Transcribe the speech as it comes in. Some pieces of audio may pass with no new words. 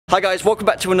Hi guys, welcome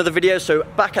back to another video. So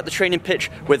back at the training pitch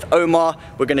with Omar.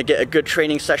 We're going to get a good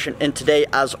training session in today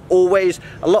as always.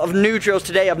 A lot of new drills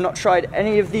today. I've not tried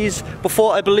any of these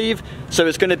before, I believe. So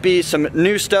it's going to be some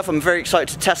new stuff. I'm very excited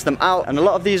to test them out. And a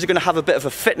lot of these are going to have a bit of a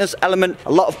fitness element.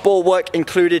 A lot of ball work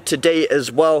included today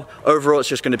as well. Overall, it's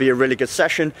just going to be a really good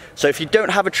session. So if you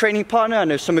don't have a training partner, I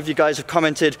know some of you guys have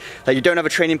commented that you don't have a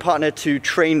training partner to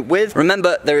train with.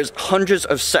 Remember, there is hundreds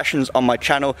of sessions on my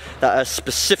channel that are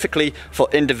specifically for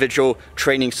individual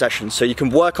training sessions, so you can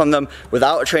work on them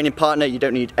without a training partner. You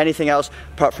don't need anything else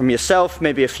apart from yourself,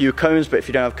 maybe a few cones, but if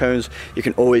you don't have cones, you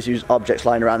can always use objects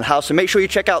lying around the house. So make sure you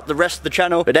check out the rest of the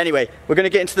channel. But anyway, we're going to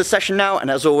get into the session now,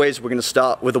 and as always, we're going to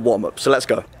start with a warm-up. So let's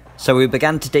go. So we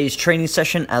began today's training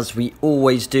session as we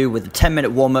always do with a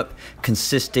 10-minute warm-up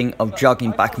consisting of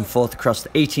jogging back and forth across the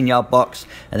 18-yard box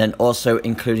and then also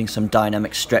including some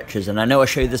dynamic stretches. And I know I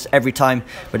show you this every time,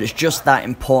 but it's just that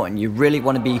important. You really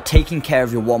want to be taking care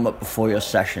of your warm-up before your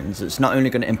sessions. It's not only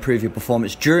going to improve your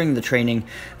performance during the training,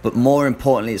 but more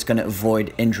importantly, it's going to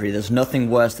avoid injury. There's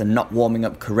nothing worse than not warming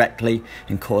up correctly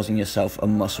and causing yourself a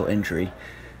muscle injury.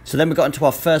 So then we got into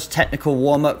our first technical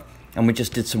warm-up, and we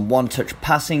just did some one-touch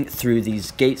passing through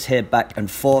these gates here, back and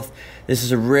forth. This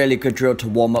is a really good drill to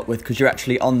warm up with because you're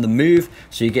actually on the move,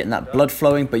 so you're getting that blood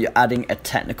flowing, but you're adding a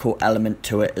technical element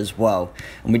to it as well.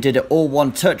 And we did it all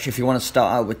one touch. If you want to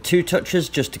start out with 2 touches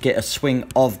just to get a swing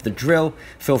of the drill,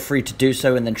 feel free to do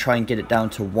so, and then try and get it down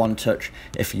to 1 touch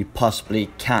if you possibly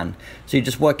can. So you're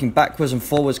just working backwards and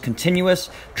forwards continuous,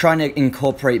 trying to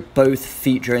incorporate both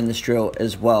feet during this drill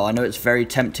as well. I know it's very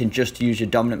tempting just to use your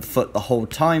dominant foot the whole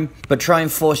time, but try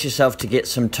and force yourself to get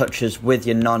some touches with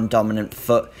your non-dominant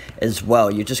foot as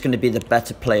well. You're just going to be the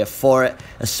better player for it,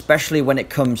 especially when it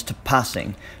comes to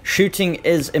passing. Shooting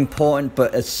is important,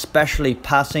 but especially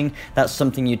passing, that's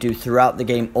something you do throughout the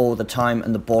game all the time,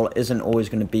 and the ball isn't always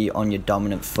going to be on your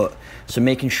dominant foot. So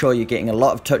making sure you're getting a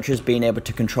lot of touches, being able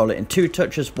to control it in 2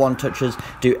 touches, 1 touches,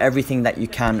 do everything that you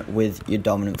can with your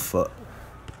dominant foot.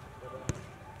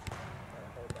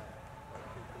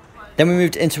 Then we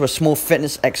moved into a small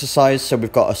fitness exercise. So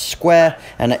we've got a square,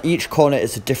 and at each corner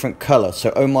is a different color.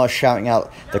 So Omar's shouting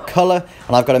out the color,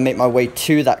 and I've got to make my way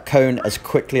to that cone as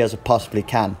quickly as I possibly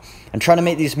can. And trying to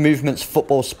make these movements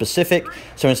football specific.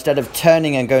 So instead of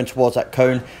turning and going towards that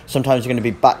cone, sometimes you're going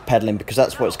to be backpedaling because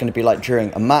that's what it's going to be like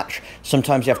during a match.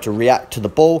 Sometimes you have to react to the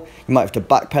ball. You might have to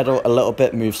backpedal a little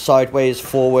bit, move sideways,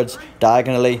 forwards,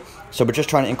 diagonally. So we're just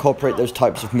trying to incorporate those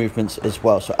types of movements as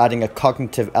well. So adding a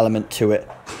cognitive element to it.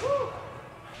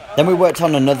 Then we worked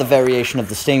on another variation of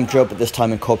the same drill, but this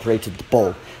time incorporated the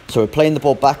ball. So we're playing the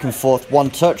ball back and forth 1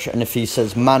 touch, and if he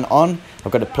says man on,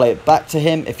 I've got to play it back to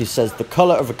him. If he says the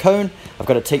color of a cone, I've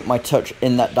got to take my touch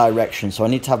in that direction. So I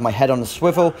need to have my head on the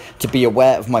swivel to be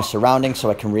aware of my surroundings so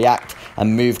I can react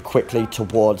and move quickly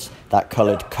towards that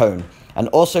colored cone. And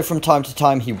also from time to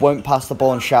time, he won't pass the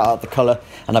ball and shout out the color,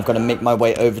 and I've got to make my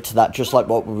way over to that, just like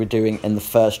what we were doing in the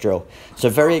first drill. So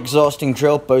very exhausting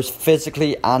drill, both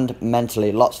physically and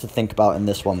mentally. Lots to think about in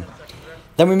this one.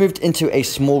 Then we moved into a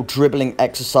small dribbling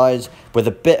exercise with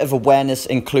a bit of awareness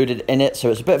included in it. So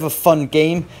it's a bit of a fun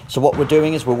game. So what we're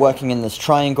doing is we're working in this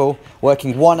triangle,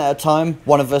 working one at a time.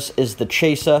 One of us is the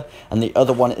chaser and the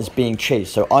other one is being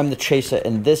chased. So I'm the chaser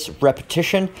in this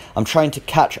repetition. I'm trying to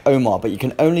catch Omar, but you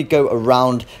can only go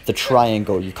around the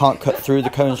triangle. You can't cut through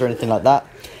the cones or anything like that.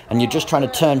 And you're just trying to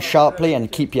turn sharply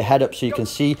and keep your head up so you can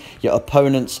see your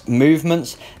opponent's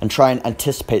movements and try and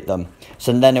anticipate them.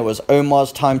 So then it was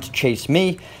Omar's time to chase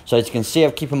me. So as you can see,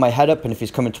 I'm keeping my head up, and if he's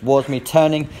coming towards me,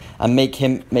 turning and make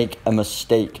him make a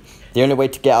mistake. The only way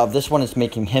to get out of this one is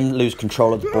making him lose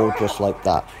control of the ball just like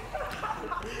that.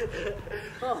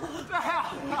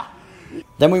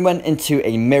 Then we went into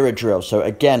a mirror drill. So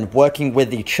again, working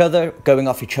with each other, going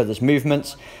off each other's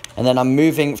movements. And then I'm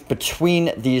moving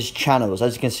between these channels.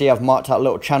 As you can see, I've marked out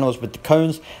little channels with the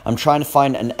cones. I'm trying to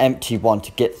find an empty one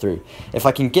to get through. If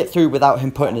I can get through without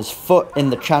him putting his foot in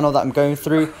the channel that I'm going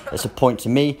through, it's a point to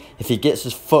me. If he gets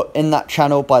his foot in that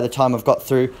channel by the time I've got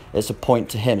through, it's a point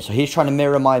to him. So he's trying to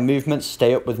mirror my movements,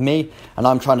 stay up with me, and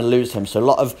I'm trying to lose him. So a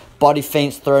lot of body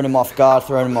feints, throwing him off guard,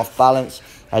 throwing him off balance.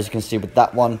 As you can see with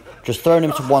that one, just throwing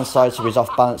him to one side so he's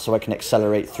off balance so I can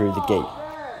accelerate through the gate.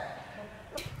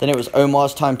 Then it was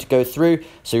Omar's time to go through.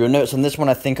 So you'll notice on this one,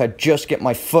 I think I just get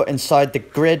my foot inside the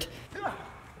grid.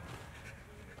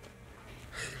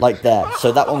 Like there.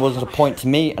 So that one wasn't a point to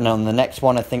me. And on the next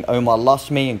one, I think Omar lost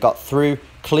me and got through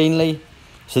cleanly.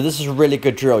 So this is a really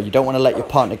good drill. You don't want to let your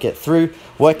partner get through.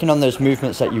 Working on those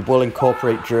movements that you will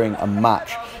incorporate during a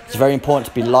match. It's very important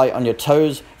to be light on your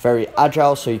toes, very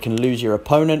agile so you can lose your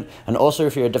opponent. And also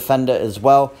if you're a defender as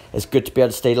well, it's good to be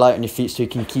able to stay light on your feet so you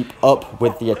can keep up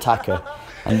with the attacker.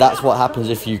 And that's what happens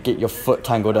if you get your foot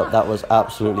tangled up. That was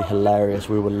absolutely hilarious.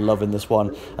 We were loving this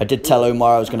one. I did tell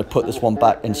Omar I was going to put this one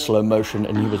back in slow motion,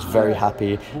 and he was very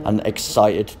happy and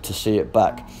excited to see it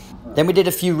back. Then we did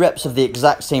a few reps of the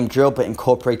exact same drill but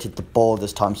incorporated the ball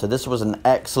this time. So this was an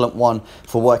excellent one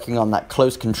for working on that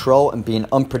close control and being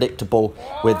unpredictable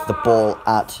with the ball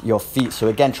at your feet. So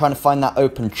again, trying to find that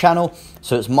open channel.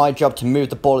 So it's my job to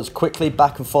move the ball as quickly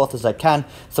back and forth as I can,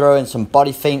 throw in some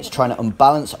body feints, trying to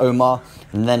unbalance Omar,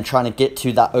 and then trying to get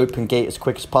to that open gate as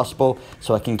quick as possible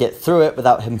so I can get through it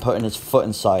without him putting his foot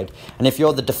inside. And if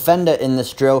you're the defender in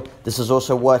this drill, this is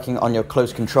also working on your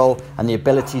close control and the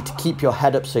ability to keep your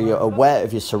head up so you're aware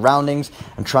of your surroundings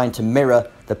and trying to mirror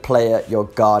the player you're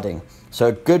guarding. So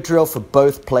a good drill for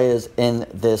both players in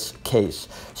this case.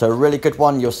 So a really good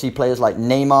one, you'll see players like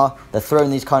Neymar, they're throwing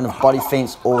these kind of body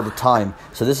feints all the time.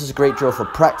 So this is a great drill for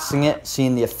practicing it,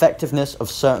 seeing the effectiveness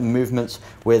of certain movements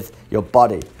with your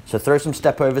body. So throw some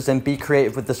step overs in, be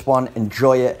creative with this one,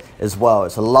 enjoy it as well.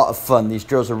 It's a lot of fun. These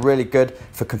drills are really good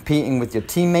for competing with your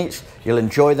teammates. You'll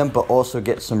enjoy them, but also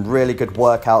get some really good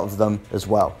work out of them as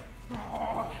well.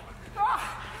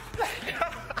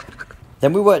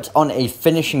 Then we worked on a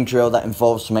finishing drill that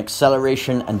involves some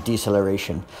acceleration and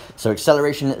deceleration. So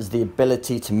acceleration is the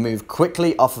ability to move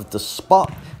quickly off of the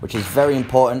spot, which is very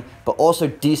important, but also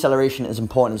deceleration is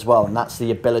important as well, and that's the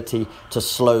ability to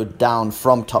slow down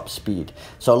from top speed.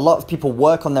 So a lot of people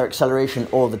work on their acceleration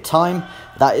all the time.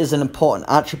 That is an important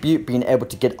attribute, being able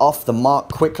to get off the mark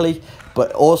quickly,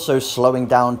 but also slowing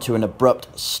down to an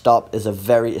abrupt stop is a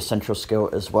very essential skill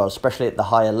as well, especially at the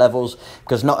higher levels,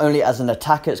 because not only as an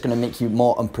attacker, it's going to make you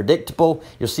more unpredictable.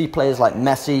 You'll see players like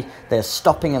Messi, they're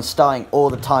stopping and starting all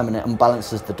the time and it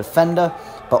unbalances the defender.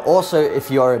 But also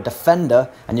if you're a defender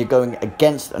and you're going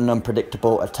against an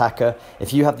unpredictable attacker,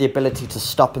 if you have the ability to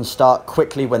stop and start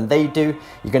quickly when they do,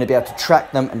 you're going to be able to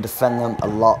track them and defend them a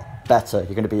lot better.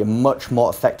 You're going to be a much more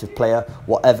effective player,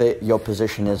 whatever your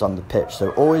position is on the pitch. So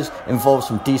always involve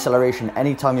some deceleration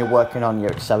anytime you're working on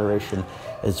your acceleration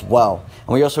as well.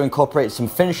 And we also incorporate some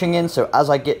finishing in. So as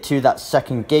I get to that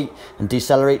second gate and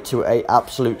decelerate to an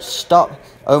absolute stop,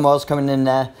 Omar's coming in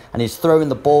there and he's throwing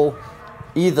the ball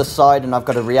either side, and I've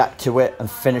got to react to it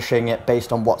and finishing it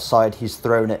based on what side he's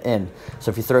thrown it in. So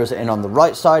if he throws it in on the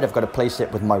right side, I've got to place it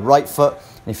with my right foot,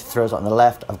 and if he throws it on the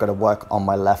left, I've got to work on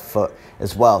my left foot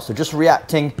as well. So just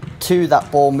reacting to that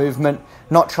ball movement,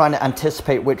 not trying to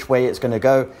anticipate which way it's going to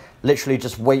go, literally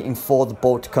just waiting for the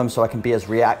ball to come so I can be as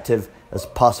reactive as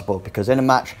possible, because in a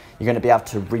match you're going to be able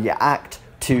to react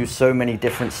to so many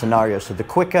different scenarios. So the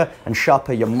quicker and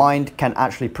sharper your mind can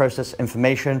actually process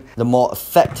information, the more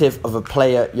effective of a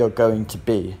player you're going to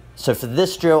be. So for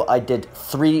this drill, I did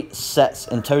 3 sets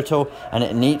in total, and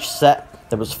in each set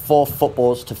there was 4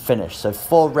 footballs to finish. So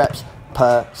 4 reps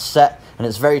per set, and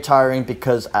it's very tiring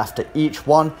because after each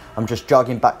one, I'm just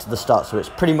jogging back to the start. So it's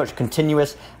pretty much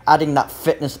continuous, adding that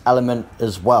fitness element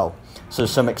as well. So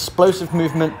some explosive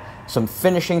movement, some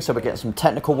finishing, so we're getting some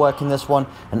technical work in this one,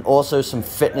 and also some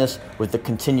fitness with the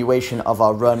continuation of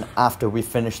our run after we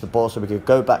finish the ball, so we could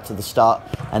go back to the start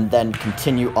and then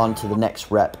continue on to the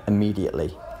next rep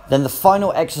immediately. Then the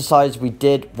final exercise we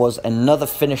did was another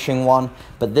finishing one,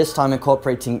 but this time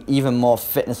incorporating even more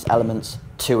fitness elements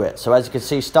to it. So as you can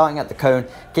see, starting at the cone,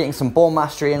 getting some ball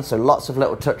mastery in, so lots of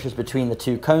little touches between the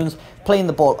 2 cones, playing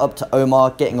the ball up to Omar,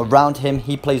 getting around him,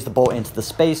 he plays the ball into the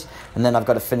space, and then I've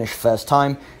got to finish first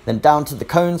time, then down to the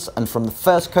cones, and from the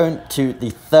first cone to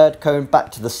the 3rd cone, back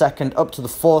to the 2nd, up to the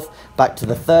 4th, back to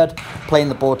the 3rd, playing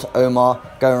the ball to Omar,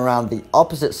 going around the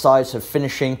opposite side, so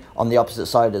finishing on the opposite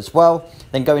side as well,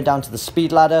 then going down to the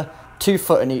speed ladder, 2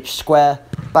 foot in each square,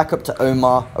 back up to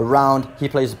Omar, around, he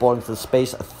plays the ball into the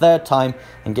space a 3rd time,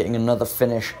 and getting another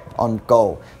finish on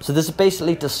goal. So this is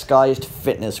basically disguised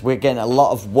fitness. We're getting a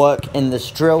lot of work in this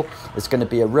drill. It's going to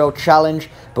be a real challenge,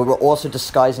 but we're also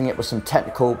disguising it with some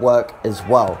technical work as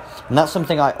well. And that's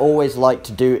something I always like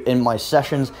to do in my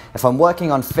sessions. If I'm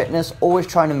working on fitness, always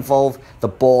try and involve the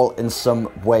ball in some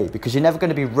way, because you're never going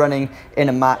to be running in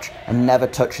a match and never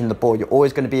touching the ball. You're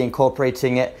always going to be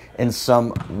incorporating it in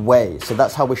some way. So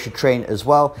that's how we should train as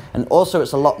well. And also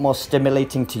it's a lot more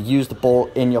stimulating to use the ball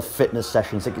in your fitness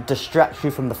sessions. It distracts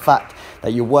you from the fact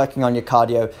that you're working on your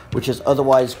cardio, which is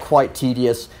otherwise quite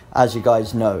tedious, as you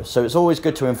guys know. So it's always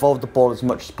good to involve the ball as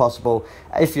much as possible.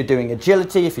 If you're doing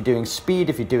agility, if you're doing speed,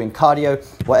 if you're doing cardio,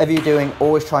 whatever you're doing,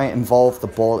 always try and involve the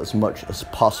ball as much as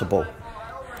possible.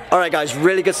 Alright guys,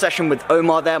 really good session with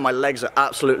Omar there. My legs are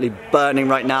absolutely burning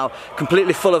right now,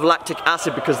 completely full of lactic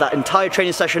acid because that entire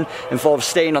training session involves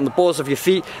staying on the balls of your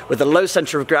feet with a low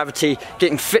center of gravity,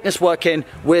 getting fitness work in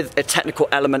with a technical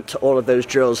element to all of those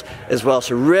drills as well.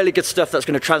 So really good stuff that's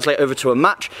going to translate over to a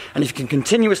match, and if you can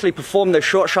continuously perform those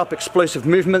short, sharp, explosive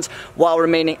movements while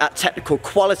remaining at technical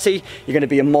quality, you're going to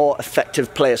be a more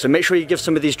effective player. So make sure you give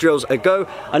some of these drills a go.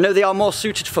 I know they are more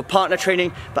suited for partner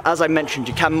training, but as I mentioned,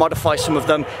 you can modify some of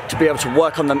them to be able to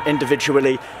work on them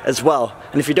individually as well.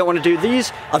 And if you don't want to do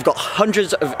these, I've got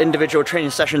hundreds of individual training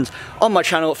sessions on my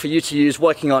channel for you to use,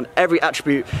 working on every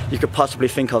attribute you could possibly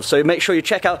think of. So make sure you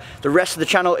check out the rest of the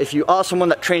channel if you are someone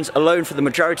that trains alone for the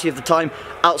majority of the time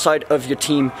outside of your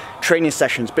team training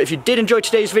sessions. But if you did enjoy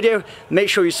today's video, make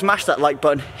sure you smash that like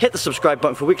button, hit the subscribe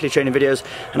button for weekly training videos,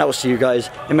 and I will see you guys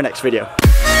in my next video.